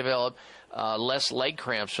 Or they develop less leg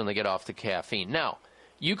cramps when they get off the caffeine. Now,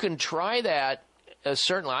 you can try that.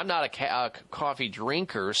 Certainly, I'm not a coffee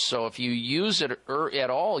drinker, so if you use it at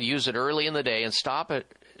all, use it early in the day and stop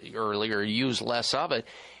it early or use less of it,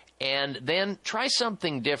 and then try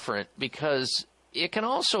something different, because it can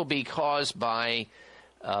also be caused by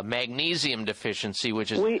magnesium deficiency,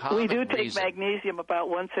 which is we do take reason. Magnesium about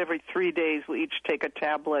once every 3 days. We each take a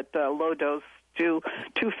tablet, low dose,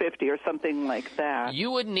 250 or something like that.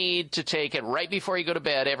 You would need to take it right before you go to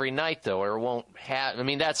bed every night, though, or won't have. I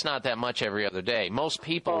mean, that's not that much every other day. Most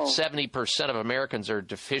people, 70% of Americans, are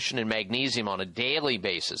deficient in magnesium on a daily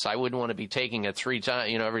basis. I wouldn't want to be taking it 3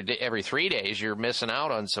 times, every 3 days. You're missing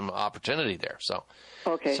out on some opportunity there. So,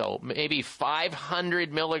 so maybe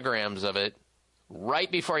 500 milligrams of it right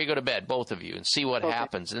before you go to bed, both of you, and see what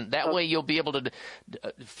happens. And that way you'll be able to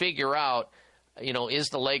figure out, is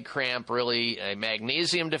the leg cramp really a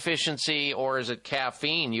magnesium deficiency, or is it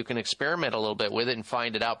caffeine? You can experiment a little bit with it and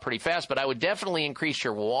find it out pretty fast. But I would definitely increase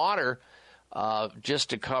your water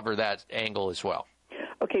just to cover that angle as well.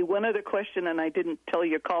 Okay, one other question, and I didn't tell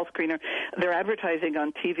your call screener. They're advertising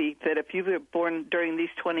on TV that if you were born during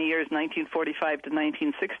these 20 years, 1945 to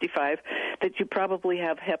 1965, that you probably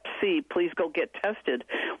have Hep C. Please go get tested.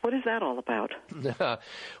 What is that all about?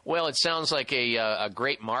 Well, it sounds like a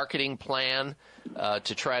great marketing plan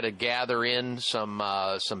to try to gather in some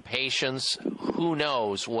patients. Who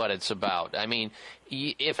knows what it's about? I mean,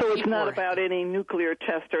 if so it's not about any nuclear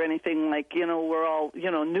test or anything like, we're all,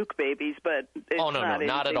 nuke babies, but it's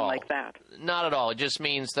not at all. Like that. Not at all. It just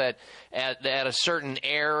means that at a certain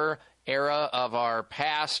era of our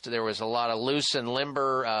past, there was a lot of loose and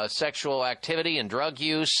limber sexual activity and drug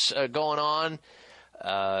use going on.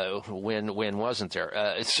 When wasn't there?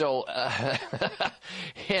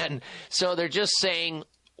 And so they're just saying,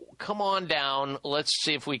 come on down, let's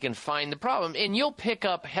see if we can find the problem. And you'll pick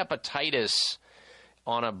up hepatitis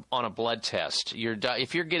on a blood test.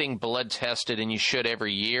 If you're getting blood tested, and you should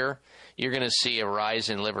every year, you're going to see a rise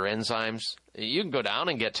in liver enzymes. You can go down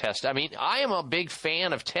and get tested. I mean, I am a big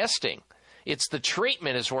fan of testing. It's the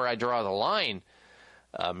treatment is where I draw the line,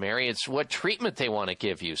 Mary. It's what treatment they want to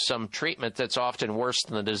give you. Some treatment that's often worse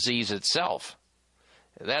than the disease itself.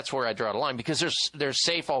 That's where I draw the line, because there's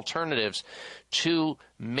safe alternatives to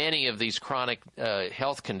many of these chronic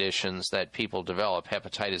health conditions that people develop,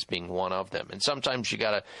 hepatitis being one of them. And sometimes you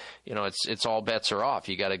got to, it's all bets are off.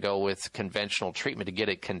 You got to go with conventional treatment to get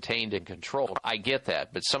it contained and controlled. I get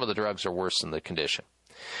that, but some of the drugs are worse than the condition.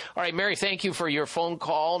 All right, Mary, thank you for your phone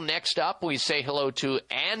call. Next up, we say hello to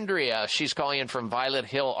Andrea. She's calling in from Violet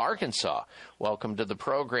Hill, Arkansas. Welcome to the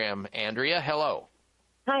program, Andrea. Hello.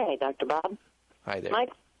 Hi, Dr. Bob. Hi there. My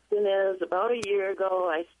question is, about a year ago,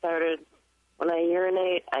 I started, when I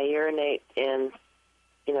urinate in,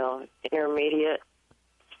 intermediate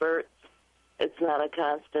spurts. It's not a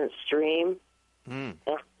constant stream. And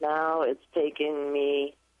now it's taking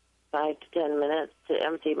me 5 to 10 minutes to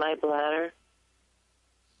empty my bladder.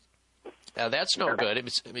 That's no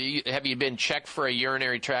good. Have you been checked for a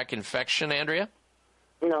urinary tract infection, Andrea?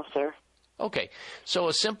 No, sir. Okay. So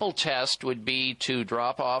a simple test would be to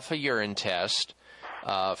drop off a urine test,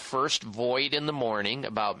 first void in the morning,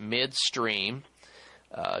 about midstream,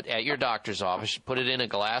 at your doctor's office. Put it in a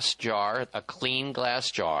glass jar, a clean glass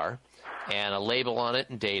jar, and a label on it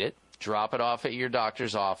and date it. Drop it off at your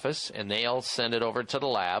doctor's office, and they'll send it over to the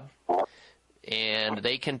lab. And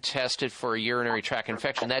they can test it for a urinary tract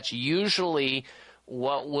infection. That's usually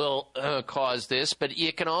what will cause this, but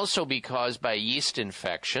it can also be caused by yeast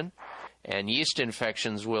infection. And yeast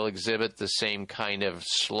infections will exhibit the same kind of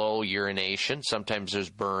slow urination. Sometimes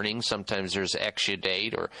there's burning, sometimes there's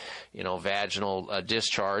exudate or, vaginal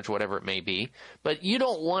discharge, whatever it may be. But you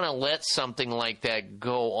don't want to let something like that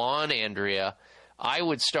go on, Andrea. I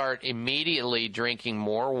would start immediately drinking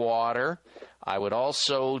more water. I would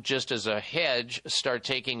also, just as a hedge, start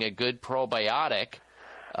taking a good probiotic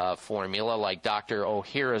formula like Dr.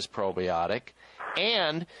 Ohhira's probiotic.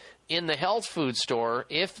 And in the health food store,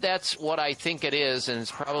 if that's what I think it is, and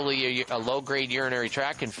it's probably a low-grade urinary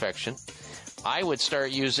tract infection, I would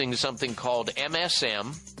start using something called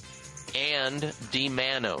MSM and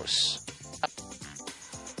D-mannose.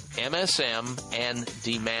 MSM and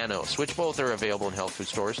D-mannose, which both are available in health food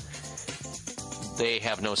stores. They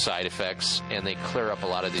have no side effects, and they clear up a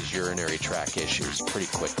lot of these urinary tract issues pretty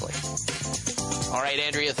quickly. All right,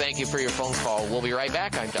 Andrea, thank you for your phone call. We'll be right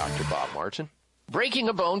back. I'm Dr. Bob Martin. Breaking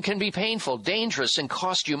a bone can be painful, dangerous, and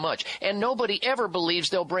cost you much, and nobody ever believes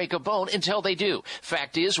they'll break a bone until they do.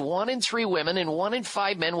 Fact is, 1 in 3 women and 1 in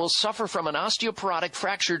 5 men will suffer from an osteoporotic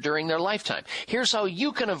fracture during their lifetime. Here's how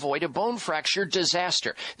you can avoid a bone fracture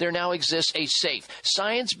disaster. There now exists a safe,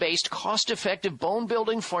 science-based, cost-effective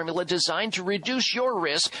bone-building formula designed to reduce your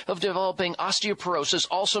risk of developing osteoporosis,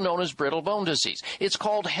 also known as brittle bone disease. It's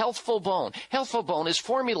called Healthful Bone. Healthful Bone is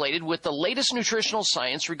formulated with the latest nutritional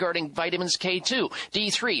science regarding vitamins K2,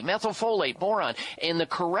 D3, methylfolate, boron, and the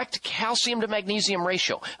correct calcium to magnesium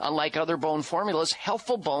ratio. Unlike other bone formulas,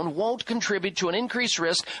 Healthful Bone won't contribute to an increased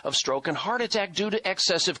risk of stroke and heart attack due to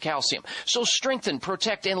excessive calcium. So strengthen,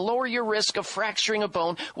 protect, and lower your risk of fracturing a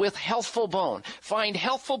bone with Healthful Bone. Find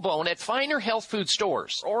Healthful Bone at finer health food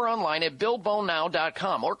stores or online at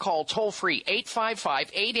BuildBoneNow.com or call toll-free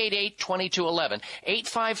 855-888-2211.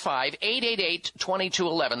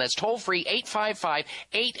 855-888-2211. That's toll-free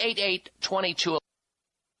 855-888-2211.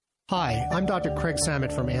 Hi, I'm Dr. Craig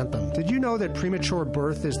Samet from Anthem. Did you know that premature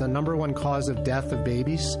birth is the #1 cause of death of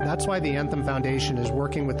babies? That's why the Anthem Foundation is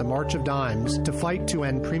working with the March of Dimes to fight to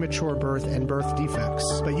end premature birth and birth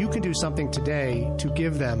defects. But you can do something today to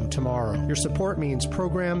give them tomorrow. Your support means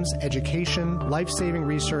programs, education, life-saving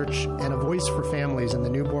research, and a voice for families in the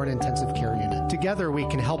newborn intensive care unit. Together we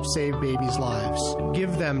can help save babies' lives.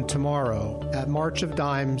 Give them tomorrow at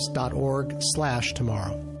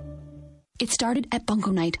marchofdimes.org/tomorrow. It started at Bunko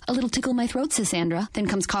Night. A little tickle in my throat, says Sandra. Then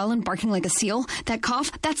comes Colin barking like a seal. That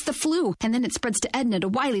cough, that's the flu. And then it spreads to Edna, to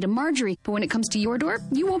Wiley, to Marjorie. But when it comes to your door,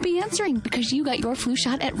 you won't be answering because you got your flu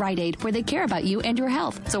shot at Rite Aid, where they care about you and your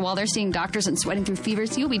health. So while they're seeing doctors and sweating through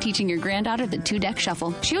fevers, you'll be teaching your granddaughter the 2-deck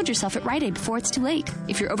shuffle. Shield yourself at Rite Aid before it's too late.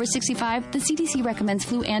 If you're over 65, the CDC recommends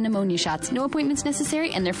flu and pneumonia shots. No appointments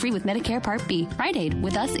necessary, and they're free with Medicare Part B. Rite Aid.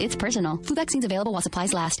 With us, it's personal. Flu vaccines available while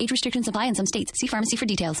supplies last. Age restrictions apply in some states. See pharmacy for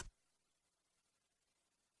details.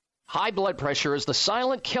 High blood pressure is the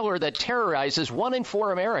silent killer that terrorizes 1 in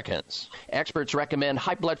 4 Americans. Experts recommend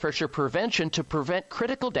high blood pressure prevention to prevent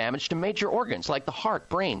critical damage to major organs like the heart,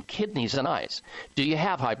 brain, kidneys, and eyes. Do you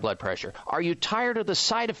have high blood pressure? Are you tired of the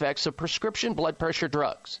side effects of prescription blood pressure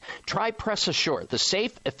drugs? Try Press Assure, the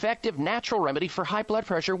safe, effective, natural remedy for high blood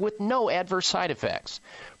pressure with no adverse side effects.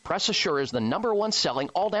 Press Assure is the #1 selling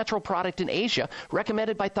all-natural product in Asia,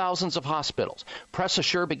 recommended by thousands of hospitals. Press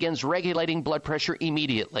Assure begins regulating blood pressure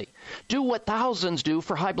immediately. Do what thousands do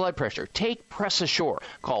for high blood pressure. Take Press Assure.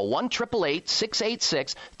 Call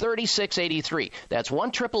 1-888-686-3683. That's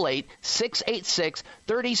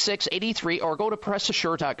 1-888-686-3683, or go to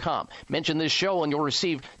PressAssure.com. Mention this show and you'll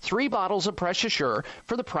receive 3 bottles of Press Assure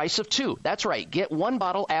for the price of 2. That's right. Get 1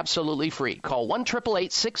 bottle absolutely free. Call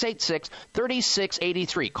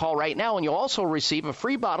 1-888-686-3683. Call right now and you'll also receive a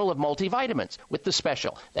free bottle of multivitamins with the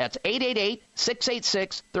special. That's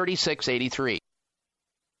 888-686-3683.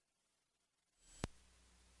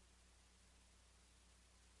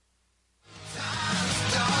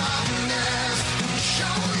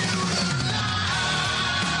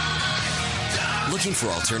 Looking for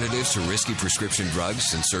alternatives to risky prescription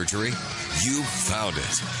drugs and surgery? You found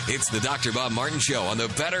it. It's the Dr. Bob Martin Show on the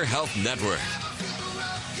Better Health Network.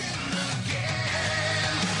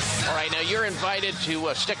 All right, now you're invited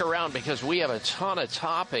to stick around because we have a ton of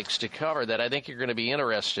topics to cover that I think you're going to be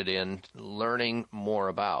interested in learning more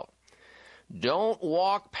about. Don't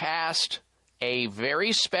walk past a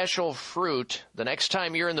very special fruit the next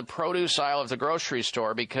time you're in the produce aisle of the grocery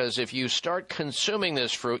store, because if you start consuming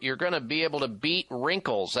this fruit, you're going to be able to beat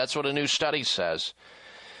wrinkles. That's what a new study says.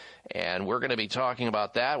 And we're going to be talking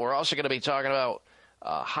about that. We're also going to be talking about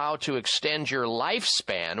how to extend your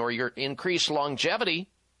lifespan or your increased longevity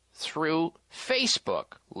through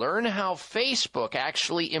Facebook. Learn how Facebook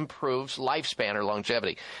actually improves lifespan or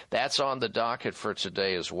longevity. That's on the docket for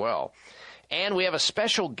today as well. And we have a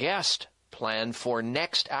special guest planned for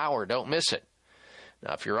next hour. Don't miss it.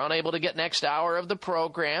 Now, if you're unable to get next hour of the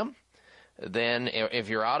program, then if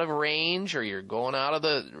you're out of range or you're going out of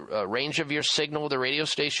the range of your signal with the radio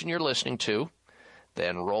station you're listening to,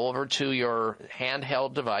 then roll over to your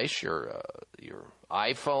handheld device, your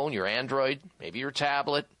iPhone, your Android, maybe your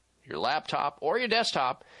tablet, your laptop, or your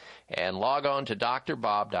desktop, and log on to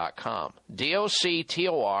drbob.com.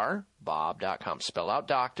 DOCTOR, Bob.com. Spell out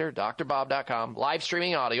doctor, drbob.com. Live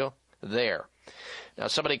streaming audio there. Now,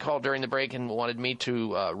 somebody called during the break and wanted me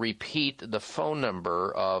to repeat the phone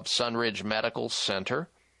number of Sunridge Medical Center.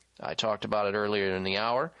 I talked about it earlier in the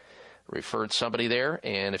hour, referred somebody there,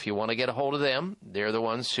 and if you want to get a hold of them, they're the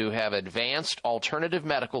ones who have advanced alternative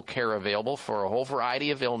medical care available for a whole variety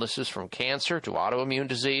of illnesses, from cancer to autoimmune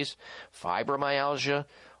disease, fibromyalgia,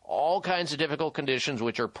 all kinds of difficult conditions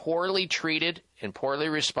which are poorly treated and poorly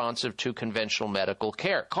responsive to conventional medical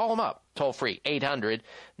care. Call them up, toll free,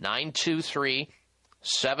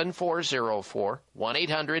 800-923-7404,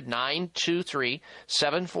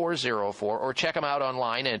 1-800-923-7404, or check them out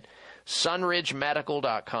online at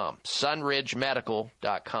sunridgemedical.com,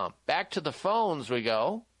 sunridgemedical.com. Back to the phones we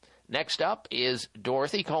go. Next up is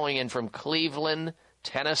Dorothy calling in from Cleveland,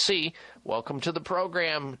 Tennessee. Welcome to the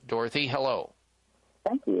program, Dorothy. Hello.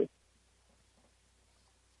 Thank you.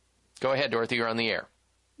 Go ahead, Dorothy. You're on the air.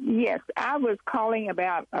 Yes, I was calling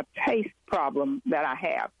about a taste problem that I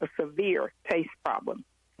have, a severe taste problem.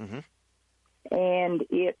 Mm-hmm. And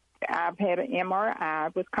I've had an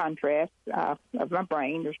MRI with contrast of my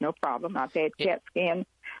brain. There's no problem. I've had CAT scan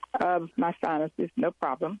of my sinuses. No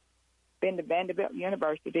problem. Been to Vanderbilt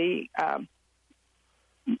University.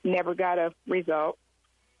 Never got a result.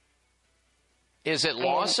 Is it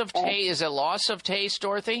loss of taste? Is it loss of taste,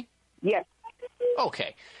 Dorothy? Yes.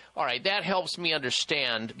 Okay. All right. That helps me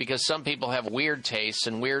understand, because some people have weird tastes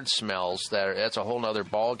and weird smells. That's a whole other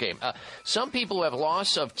ballgame. Some people who have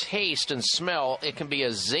loss of taste and smell, it can be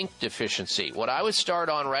a zinc deficiency. What I would start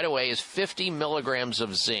on right away is 50 milligrams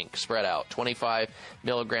of zinc spread out, 25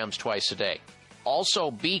 milligrams twice a day. Also,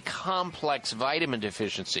 B-complex vitamin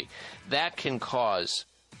deficiency. That can cause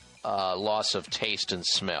loss of taste and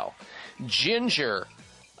smell. Ginger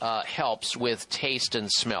helps with taste and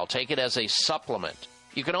smell. Take it as a supplement.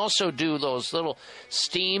 You can also do those little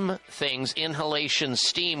steam things, inhalation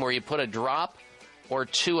steam, where you put a drop or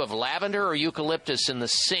two of lavender or eucalyptus in the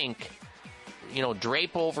sink,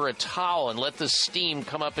 drape over a towel and let the steam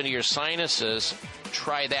come up into your sinuses.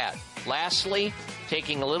 Try that. Lastly,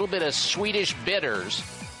 taking a little bit of Swedish bitters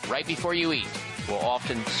right before you eat will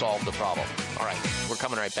often solve the problem. All right, we're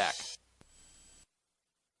coming right back.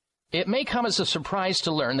 It may come as a surprise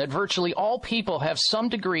to learn that virtually all people have some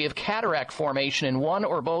degree of cataract formation in one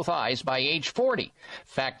or both eyes by age 40.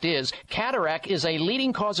 Fact is, cataract is a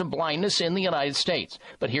leading cause of blindness in the United States.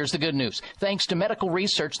 But here's the good news. Thanks to medical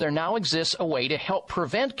research, there now exists a way to help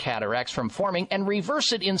prevent cataracts from forming and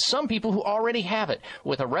reverse it in some people who already have it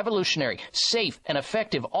with a revolutionary, safe, and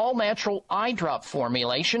effective all-natural eye drop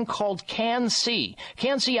formulation called Can-C.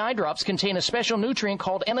 Can-C eye drops contain a special nutrient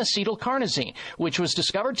called N-acetylcarnosine, which was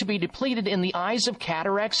discovered to be depleted in the eyes of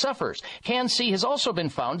cataract sufferers. Can-C has also been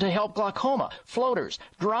found to help glaucoma, floaters,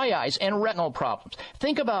 dry eyes, and retinal problems.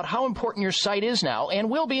 Think about how important your sight is now and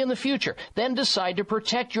will be in the future. Then decide to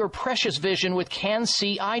protect your precious vision with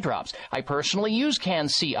Can-C eye drops. I personally use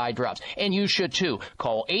Can-C eye drops, and you should too.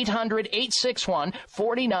 Call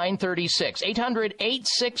 800-861-4936.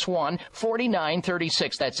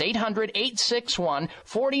 800-861-4936. That's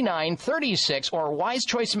 800-861-4936 or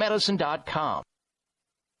wisechoicemedicine.com.